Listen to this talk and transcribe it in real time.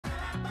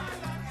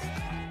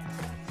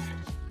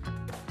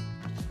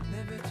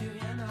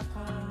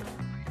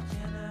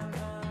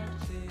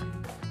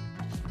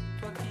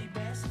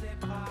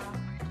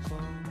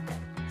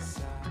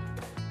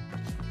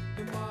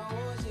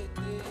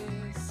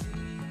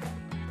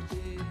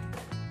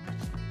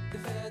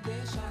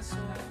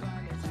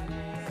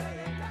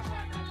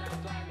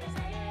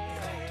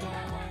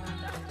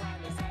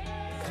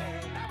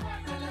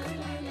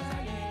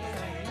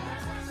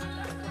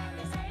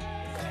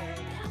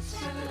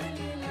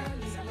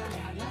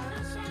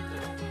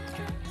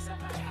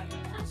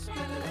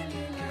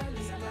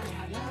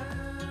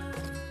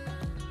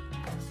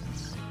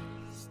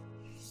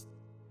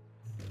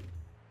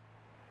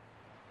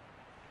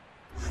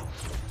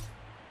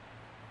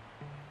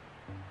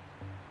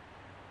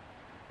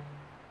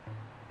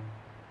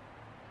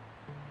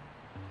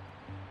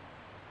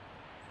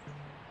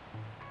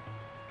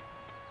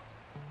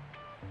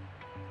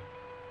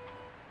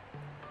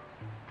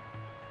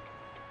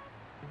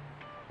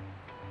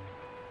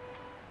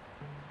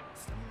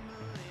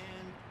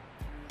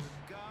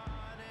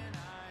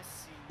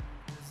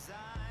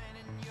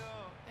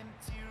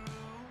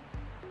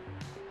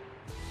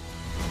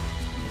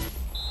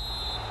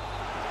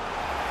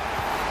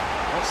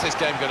What's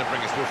this game going to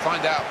bring us? We'll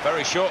find out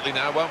very shortly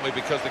now, won't we?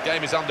 Because the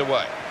game is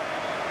underway.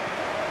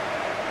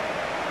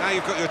 Now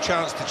you've got your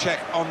chance to check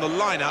on the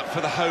lineup for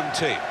the home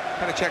team.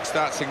 Petacek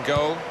starts in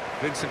goal.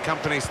 Vincent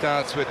Kompany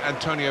starts with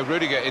Antonio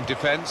Rudiger in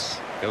defence.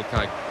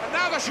 Ilkay. And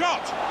now the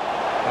shot!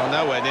 Well,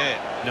 nowhere near.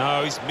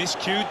 No, he's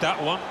miscued that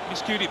one.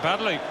 Miscued it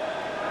badly.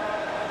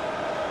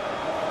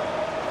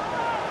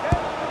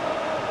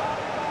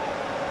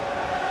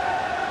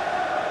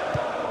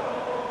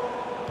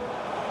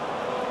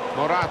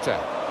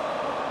 Morata.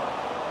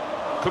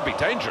 Could be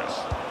dangerous.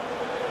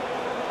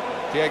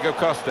 Diego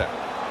Costa.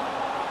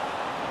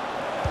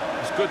 It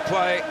was good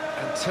play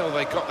until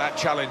they got that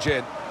challenge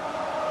in.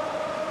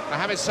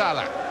 Mohamed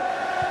Salah.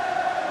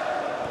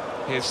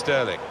 Here's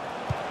Sterling.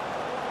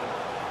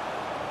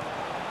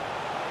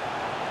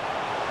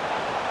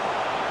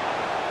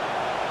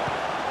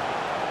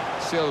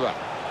 Silva.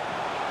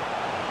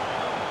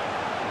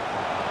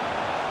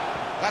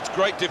 That's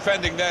great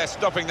defending there,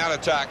 stopping that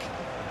attack.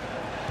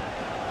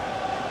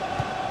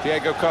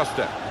 Diego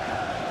Costa.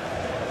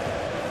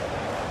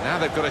 Now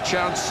they've got a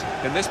chance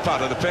in this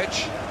part of the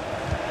pitch.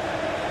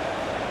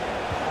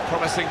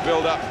 Promising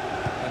build-up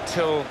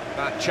until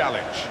that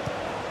challenge.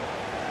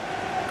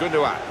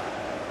 Gundogan.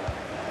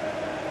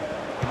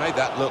 He made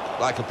that look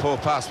like a poor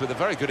pass with a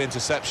very good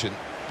interception.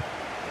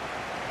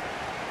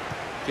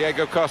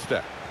 Diego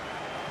Costa.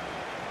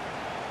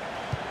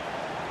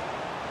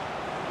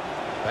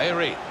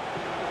 Bayeri.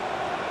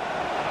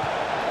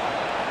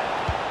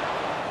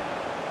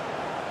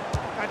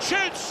 And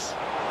shoots!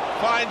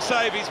 Fine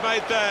save he's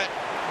made there.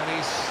 And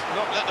he's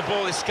not let the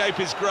ball escape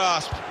his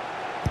grasp.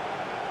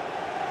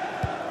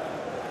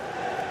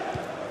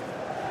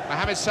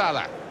 Mohamed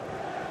Salah.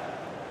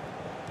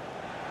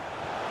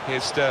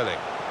 Here's Sterling.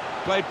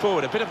 Played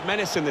forward, a bit of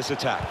menace in this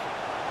attack.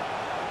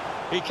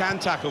 He can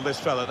tackle this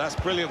fella, that's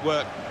brilliant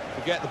work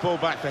to get the ball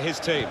back for his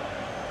team.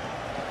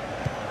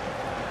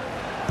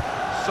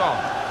 Son.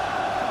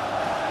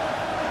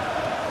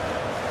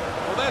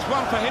 Well, there's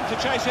one for him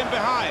to chase in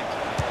behind.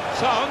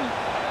 Son.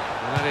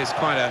 And that is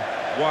quite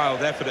a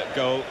wild effort at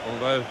goal,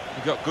 although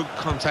he got good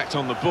contact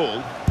on the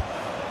ball.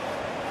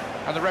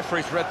 And the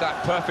referee's read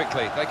that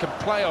perfectly. They can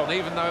play on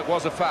even though it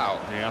was a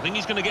foul. Yeah, I think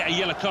he's going to get a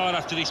yellow card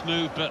after this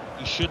move, but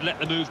he should let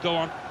the move go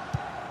on.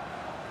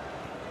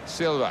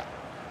 Silva.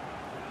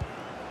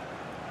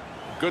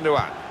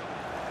 Gundogan.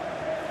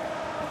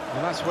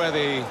 Well, that's where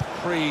the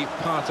free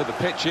part of the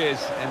pitch is,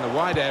 in the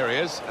wide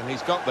areas, and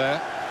he's got there.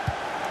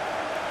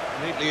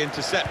 Neatly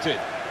intercepted.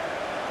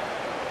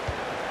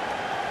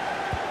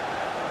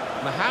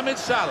 Mohamed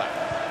Salah.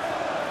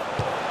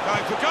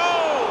 Going for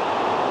goal!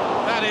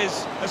 That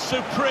is a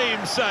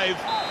supreme save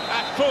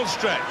at full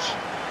stretch.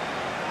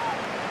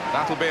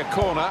 That'll be a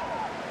corner.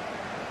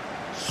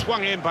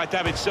 Swung in by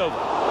David Silva.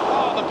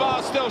 Oh, the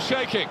bar's still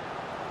shaking.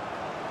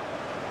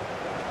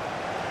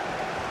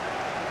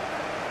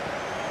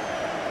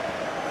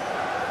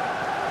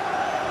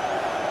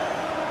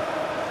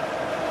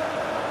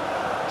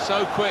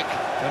 So quick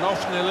and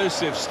often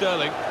elusive,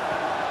 Sterling.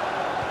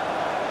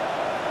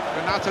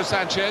 Renato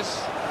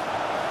Sanchez.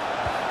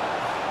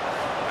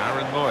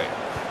 Aaron Moy.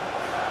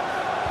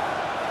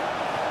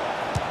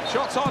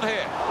 Shots on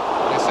here.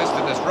 The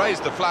assistant has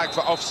raised the flag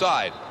for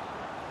offside.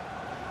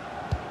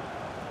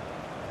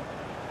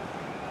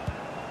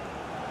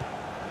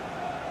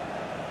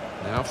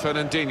 Now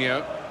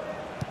Fernandinho.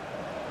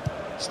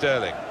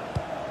 Sterling.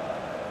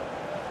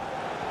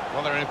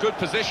 Well, they're in a good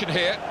position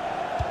here.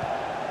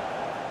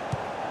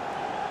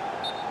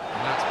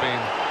 And that's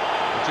been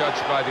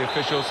judged by the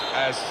officials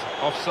as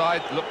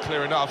offside. Looked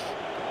clear enough.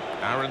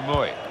 Aaron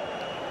Moy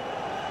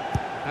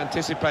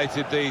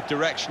anticipated the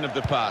direction of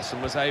the pass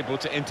and was able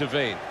to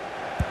intervene.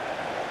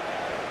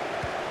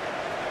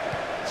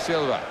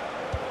 Silva.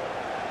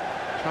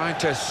 Trying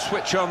to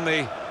switch on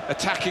the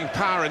attacking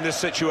power in this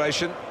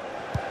situation.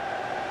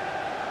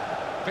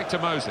 Victor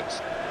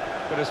Moses.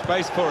 Bit of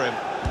space for him.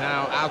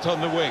 Now out on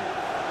the wing.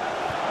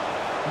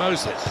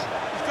 Moses.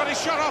 He's got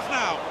his shot off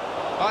now.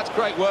 Oh, that's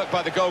great work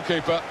by the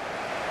goalkeeper.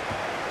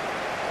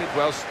 Did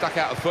well, stuck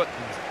out a foot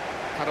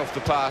and cut off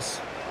the pass.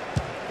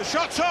 The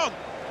shot's on.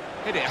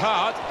 Hit it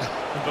hard,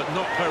 but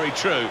not very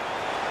true.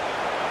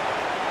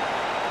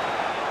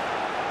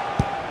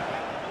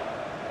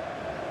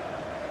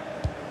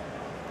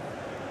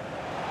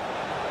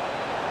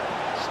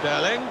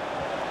 Sterling.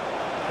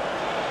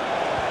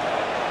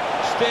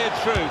 Steered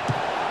through.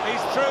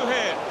 He's through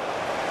here.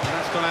 And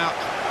that's gone out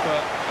for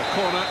a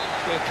corner,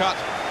 clear cut,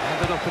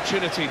 and an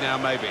opportunity now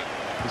maybe.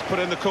 He's put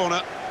in the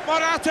corner.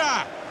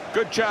 Morata!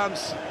 Good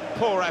chance,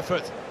 poor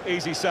effort,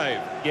 easy save.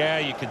 Yeah,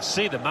 you can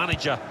see the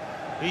manager.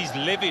 He's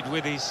livid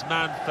with his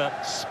man for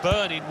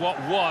spurning what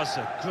was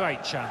a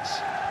great chance.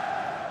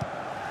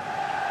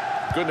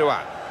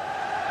 Gundogan.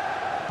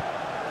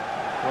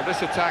 Well,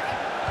 this attack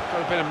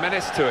got a bit of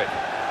menace to it.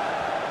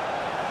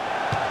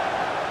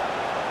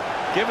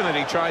 Given that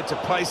he tried to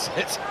place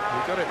it,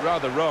 he got it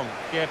rather wrong.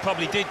 Yeah,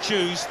 probably did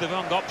choose the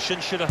wrong option.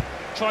 Should have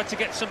tried to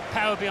get some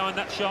power behind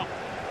that shot.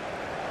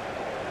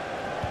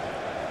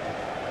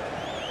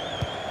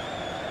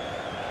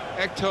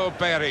 Hector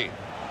Bayeri.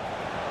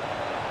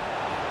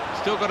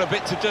 Still got a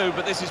bit to do,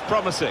 but this is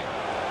promising.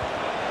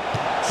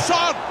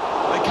 Son!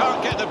 They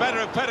can't get the better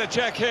of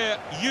Petr here.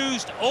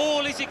 Used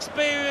all his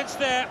experience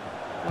there.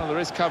 Well, there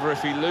is cover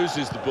if he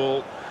loses the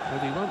ball, but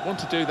he won't want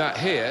to do that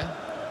here.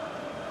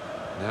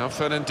 Now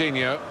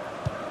Fernandinho.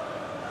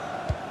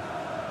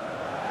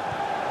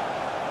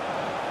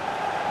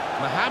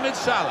 Mohamed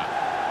Salah.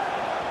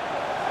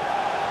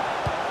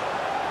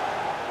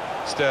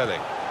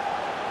 Sterling.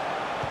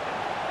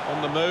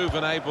 On the move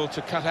and able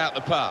to cut out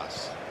the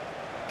pass.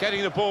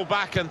 Getting the ball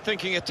back and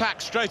thinking attack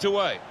straight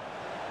away.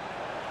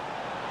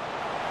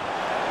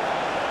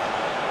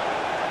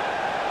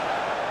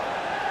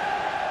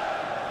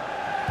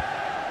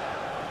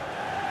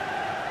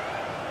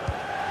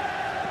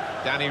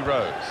 Danny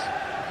Rose.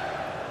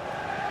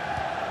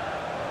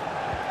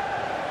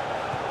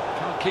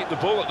 Can't keep the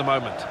ball at the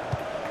moment.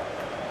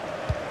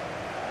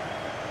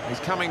 He's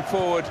coming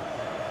forward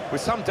with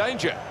some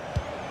danger.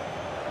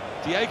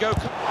 Diego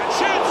and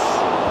shoots!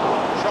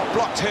 Shot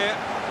blocked here.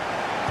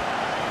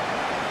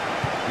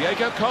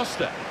 Diego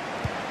Costa.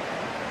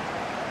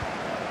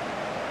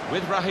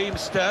 With Raheem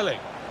Sterling.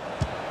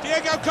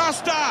 Diego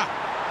Costa!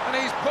 And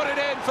he's put it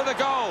in for the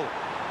goal.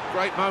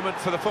 Great moment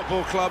for the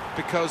football club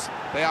because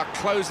they are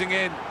closing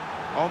in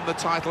on the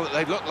title that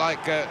they look like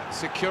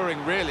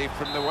securing, really,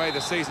 from the way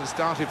the season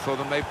started for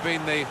them. They've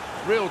been the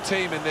real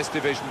team in this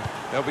division.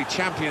 They'll be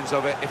champions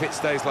of it if it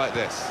stays like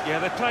this. Yeah,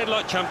 they played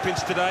like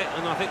champions today,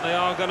 and I think they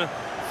are going to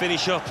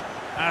finish up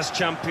as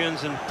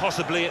champions and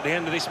possibly at the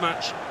end of this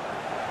match.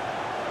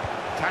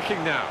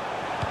 Attacking now.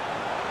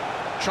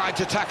 Tried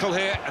to tackle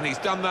here, and he's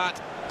done that.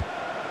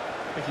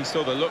 I think he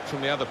saw the look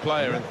from the other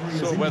player and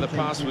saw where the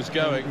pass was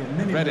going.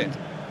 Read it.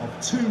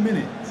 Of 2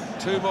 minutes.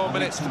 2 more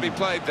minutes to be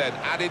played then,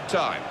 added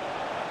time.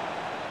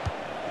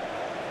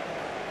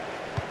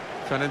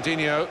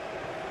 Fernandinho.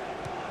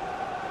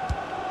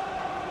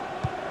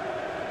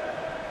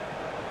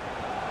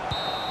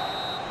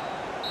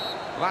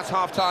 That's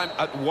half-time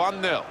at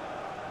 1-0.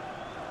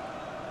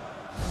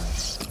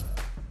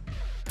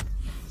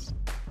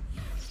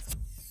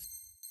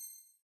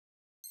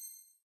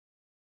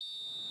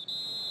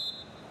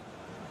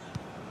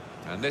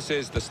 And this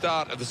is the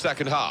start of the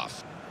second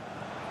half.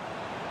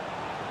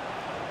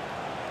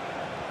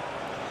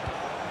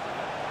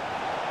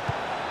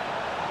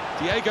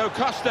 Diego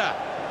Costa.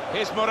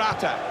 Here's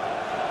Morata.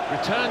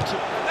 Return to...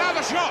 Now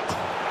the shot!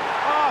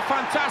 Oh,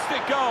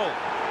 fantastic goal!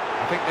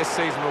 I think this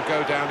season will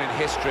go down in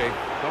history,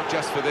 not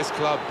just for this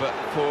club, but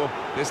for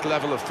this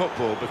level of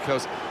football,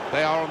 because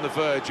they are on the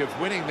verge of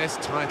winning this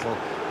title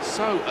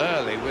so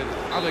early with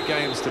other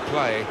games to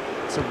play.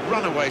 It's a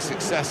runaway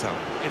success,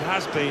 Alan. It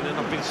has been, and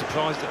I've been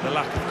surprised at the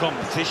lack of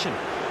competition,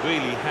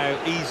 really, how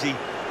easy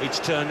it's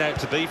turned out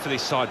to be for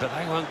this side, but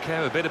they won't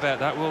care a bit about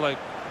that, will they?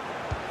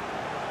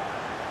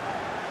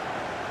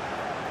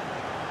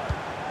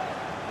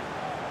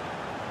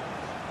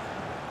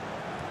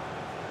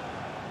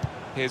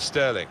 Here's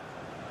Sterling.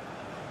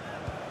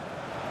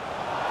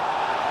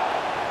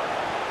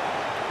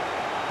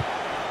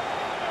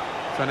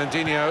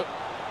 Fernandinho.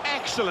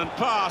 Excellent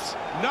pass.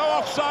 No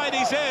offside,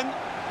 he's in.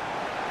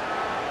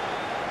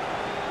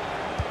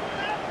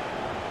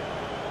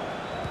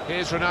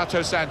 Here's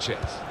Renato Sanchez.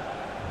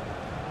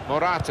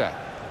 Morata.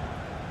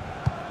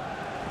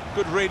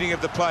 Good reading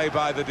of the play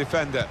by the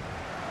defender.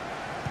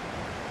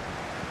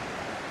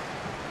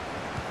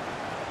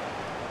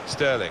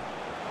 Sterling.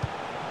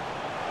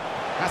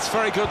 That's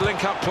very good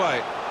link-up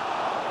play.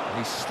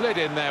 He slid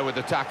in there with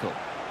the tackle.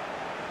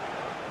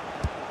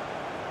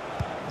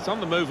 He's on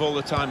the move all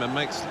the time and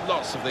makes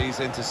lots of these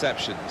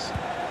interceptions.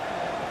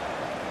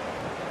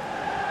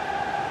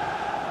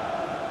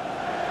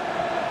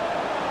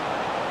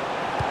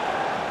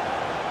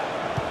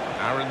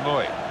 Aaron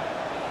Moy.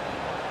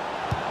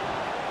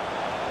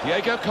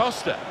 Diego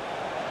Costa.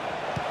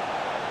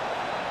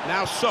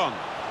 Now Son.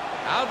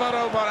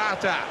 Alvaro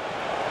Morata.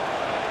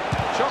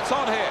 Shots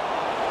on here.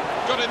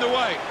 Got in the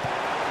way.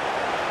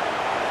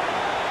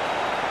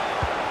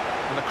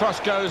 And the cross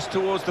goes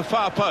towards the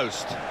far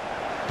post.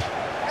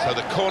 So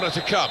the corner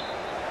to come.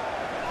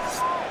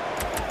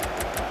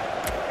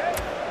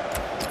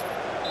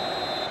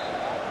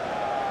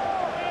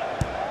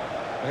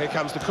 Here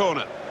comes the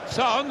corner.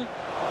 Son,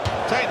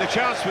 take the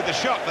chance with the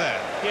shot there.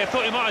 Yeah,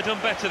 thought he might have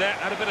done better there.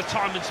 Had a bit of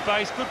time and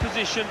space, good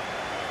position.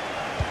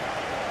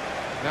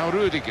 Now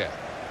Rudiger.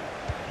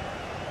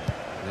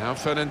 Now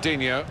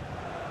Fernandinho.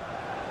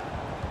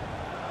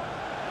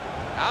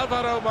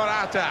 Alvaro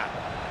Morata.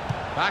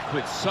 Back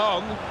with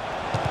Son.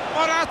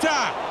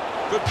 Morata!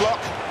 Good block.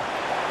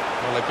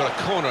 Well, they've got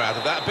a corner out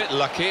of that. A bit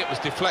lucky, it was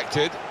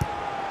deflected.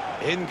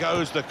 In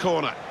goes the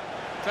corner.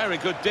 Very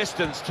good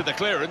distance to the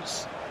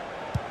clearance.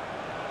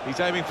 He's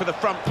aiming for the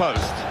front post.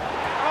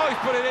 Oh, he's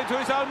put it into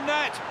his own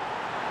net.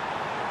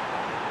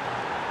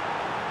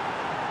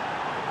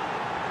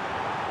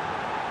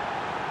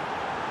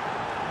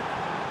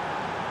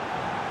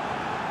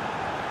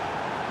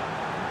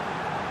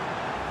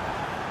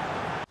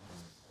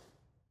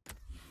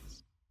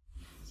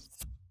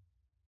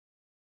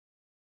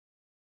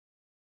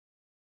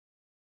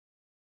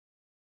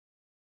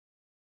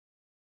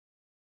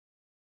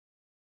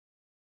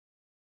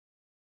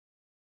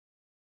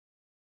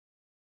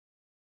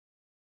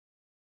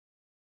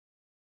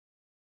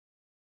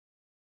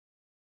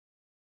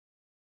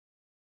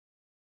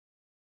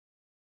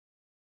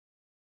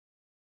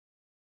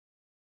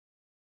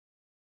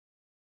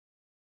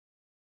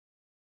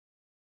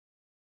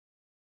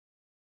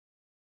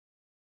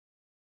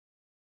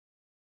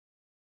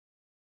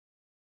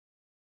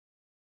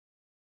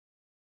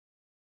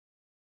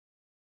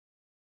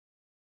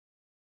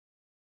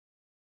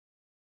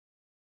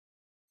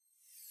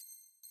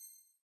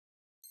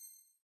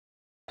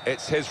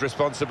 It's his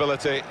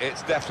responsibility.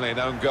 It's definitely an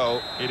own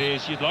goal. It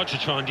is. You'd like to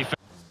try and defend.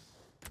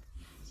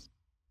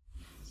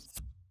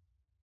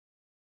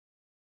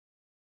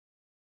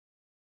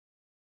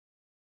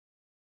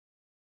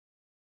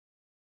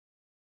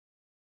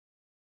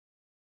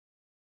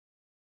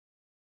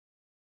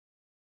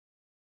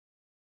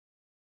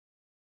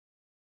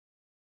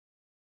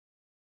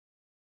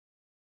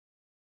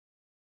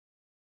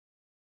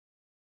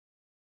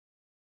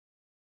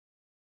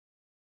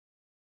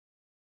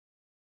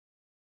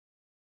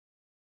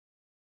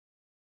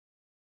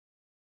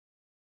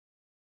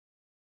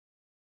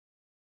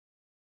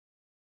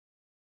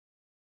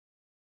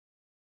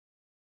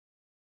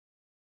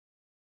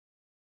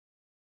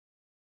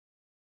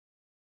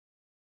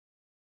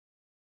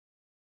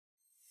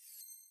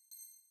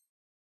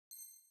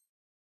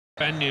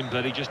 Him,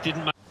 but he just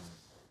didn't make.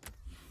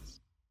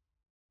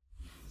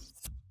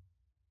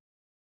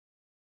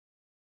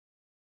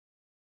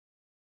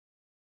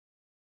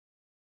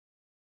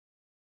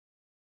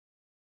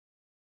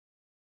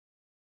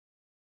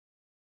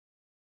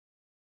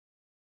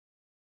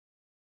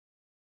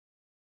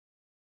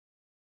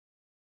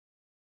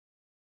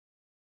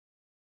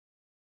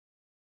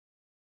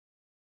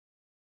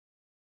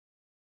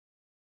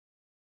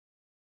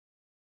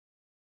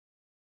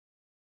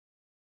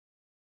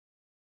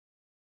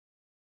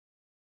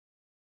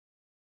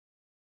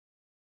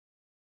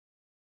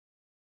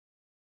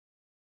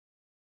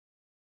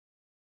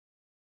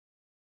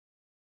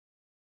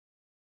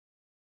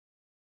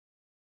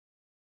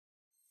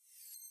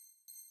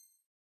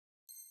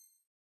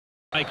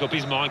 Make up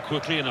his mind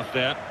quickly enough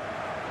there.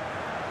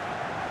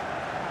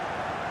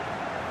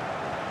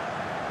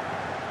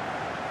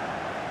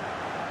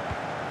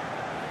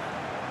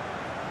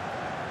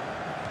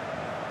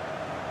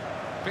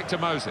 Victor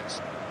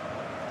Moses.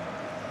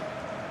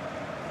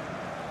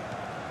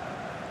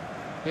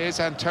 Here's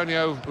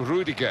Antonio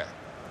Rudiger.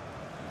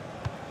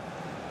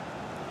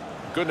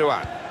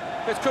 Gundogan.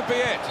 This could be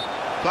it.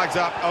 Flags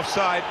up,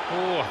 offside.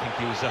 Oh, I think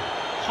he was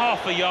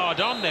half a yard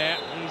on there.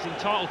 He's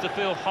entitled to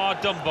feel hard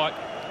done by.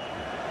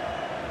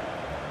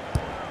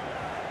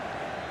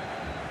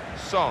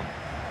 Son.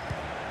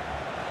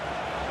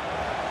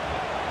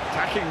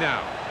 Attacking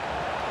now.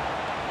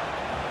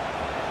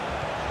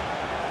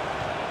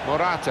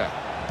 Morata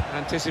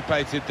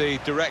Anticipated the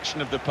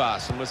direction of the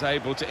pass and was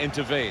able to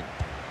intervene.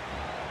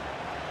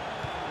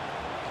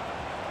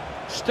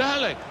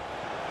 Sterling.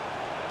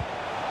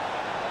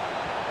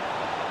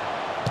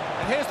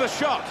 And here's the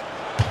shot.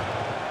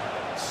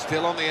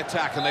 Still on the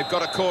attack, and they've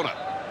got a corner.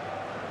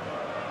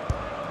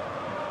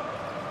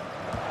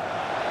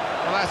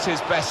 Well, that's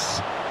his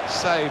best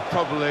save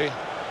probably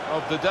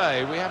of the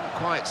day. We haven't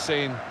quite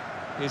seen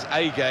his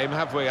A game,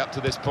 have we, up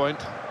to this point?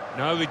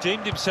 No,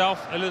 redeemed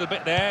himself a little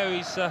bit there.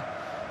 He's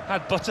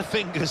had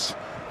butterfingers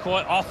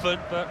quite often,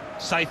 but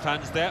safe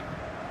hands there.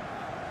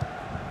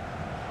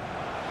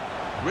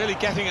 Really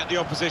getting at the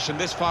opposition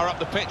this far up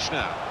the pitch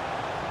now.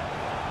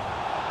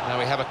 Now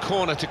we have a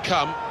corner to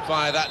come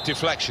via that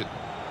deflection.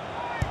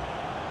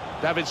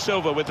 David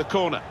Silva with the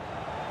corner.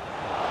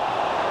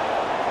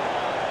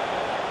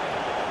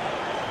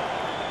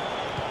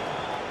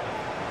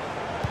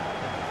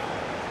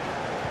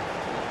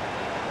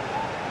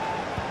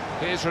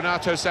 Here's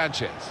Renato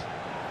Sanchez.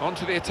 On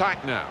to the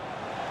attack now.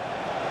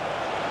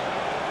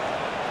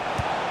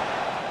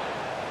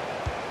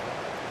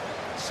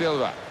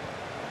 Silva.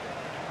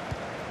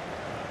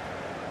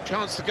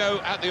 Chance to go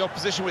at the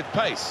opposition with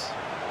pace.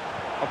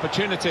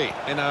 Opportunity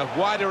in a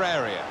wider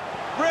area.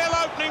 Real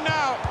opening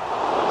now.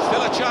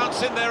 Still a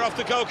chance in there off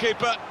the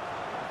goalkeeper.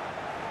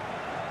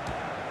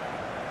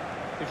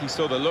 I think he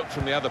saw the look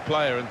from the other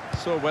player and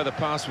saw where the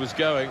pass was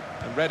going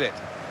and read it.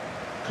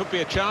 Could be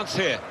a chance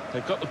here.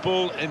 They've got the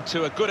ball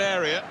into a good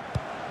area.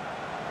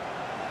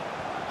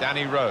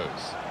 Danny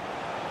Rose.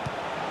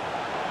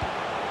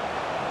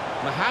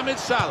 Mohamed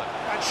Salah.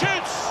 And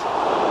shoots!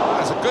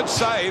 That's a good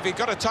save. He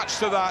got a touch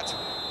to that.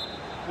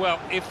 Well,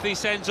 if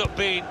this ends up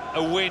being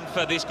a win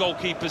for this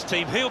goalkeeper's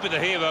team, he'll be the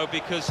hero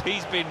because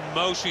he's been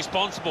most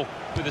responsible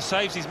with the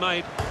saves he's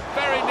made.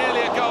 Very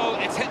nearly a goal.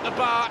 It's hit the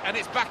bar and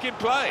it's back in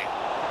play.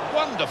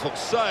 Wonderful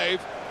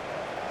save.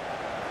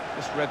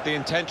 Just read the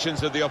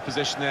intentions of the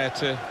opposition there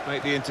to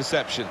make the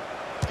interception.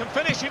 Can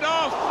finish it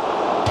off.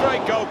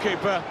 Great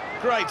goalkeeper.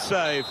 Great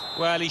save.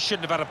 Well, he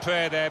shouldn't have had a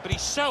prayer there, but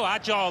he's so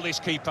agile, this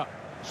keeper.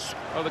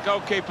 Well, the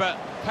goalkeeper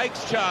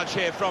takes charge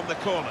here from the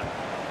corner.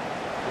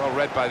 Well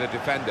read by the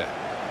defender.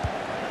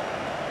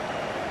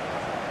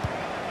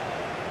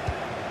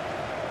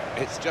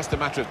 It's just a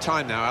matter of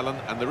time now, Alan,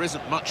 and there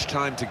isn't much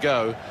time to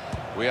go.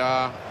 We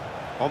are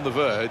on the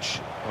verge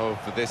of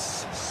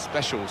this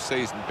special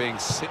season being...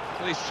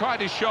 Well, he's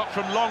tried his shot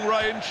from long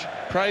range.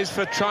 Praise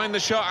for trying the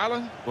shot,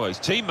 Alan. Well, his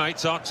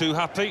teammates aren't too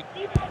happy.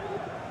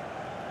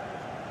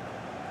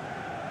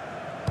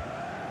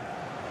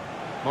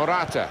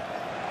 Morata.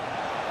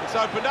 It's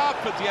opened up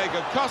for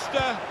Diego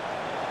Costa.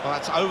 Well,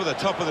 that's over the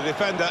top of the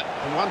defender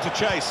and one to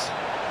chase.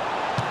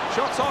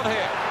 Shots on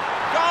here.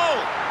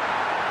 Goal!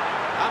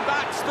 And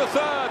that's the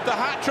third, the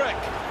hat-trick.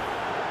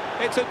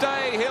 It's a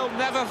day he'll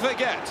never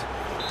forget.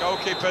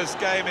 Goalkeeper's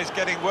game is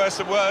getting worse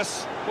and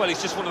worse. Well,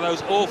 it's just one of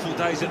those awful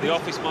days at the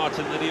office,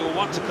 Martin, that he'll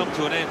want to come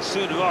to an end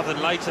sooner rather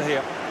than later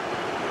here.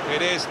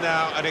 It is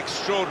now an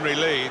extraordinary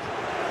lead,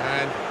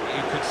 and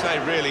you could say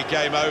really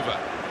game over.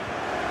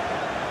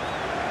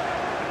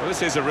 Well,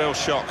 this is a real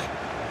shock.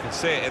 You can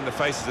see it in the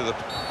faces of the...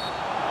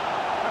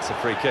 That's a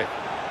free kick.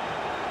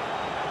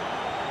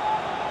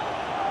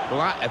 Well,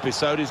 that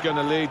episode is going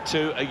to lead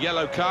to a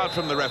yellow card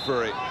from the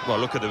referee. Well,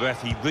 look at the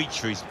ref. He reached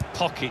for his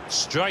pocket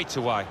straight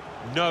away.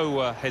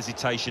 No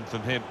hesitation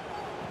from him.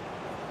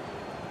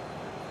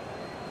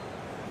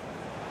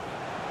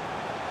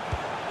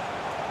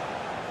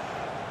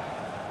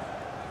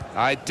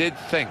 I did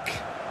think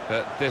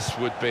that this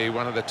would be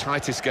one of the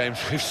tightest games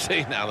we've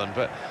seen, Alan,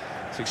 but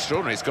it's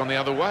extraordinary. It's gone the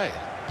other way.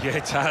 Yeah,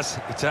 it has.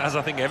 It has.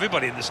 I think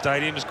everybody in the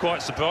stadium is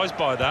quite surprised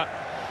by that,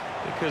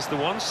 because the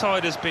one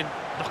side has been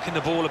knocking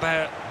the ball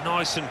about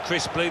nice and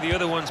crisply. The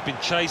other one's been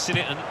chasing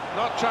it and...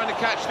 Not trying to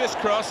catch this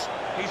cross.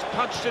 He's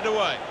punched it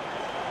away.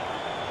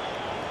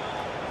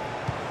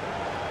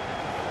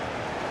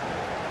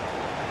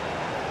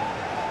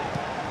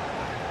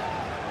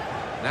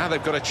 Now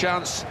they've got a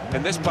chance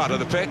in this part of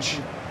the pitch.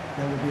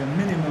 There will be a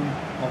minimum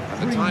of 3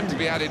 And the time minutes. to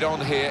be added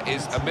on here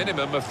is a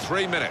minimum of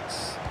 3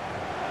 minutes.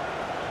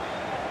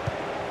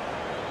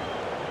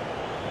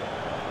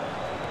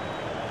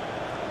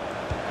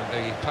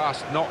 And the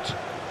pass not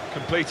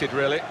completed,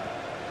 really.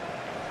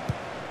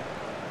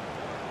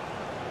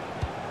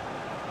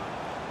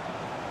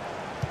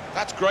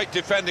 That's great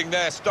defending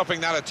there, stopping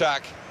that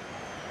attack.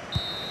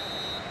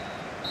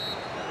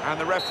 And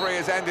the referee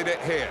has ended it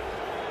here.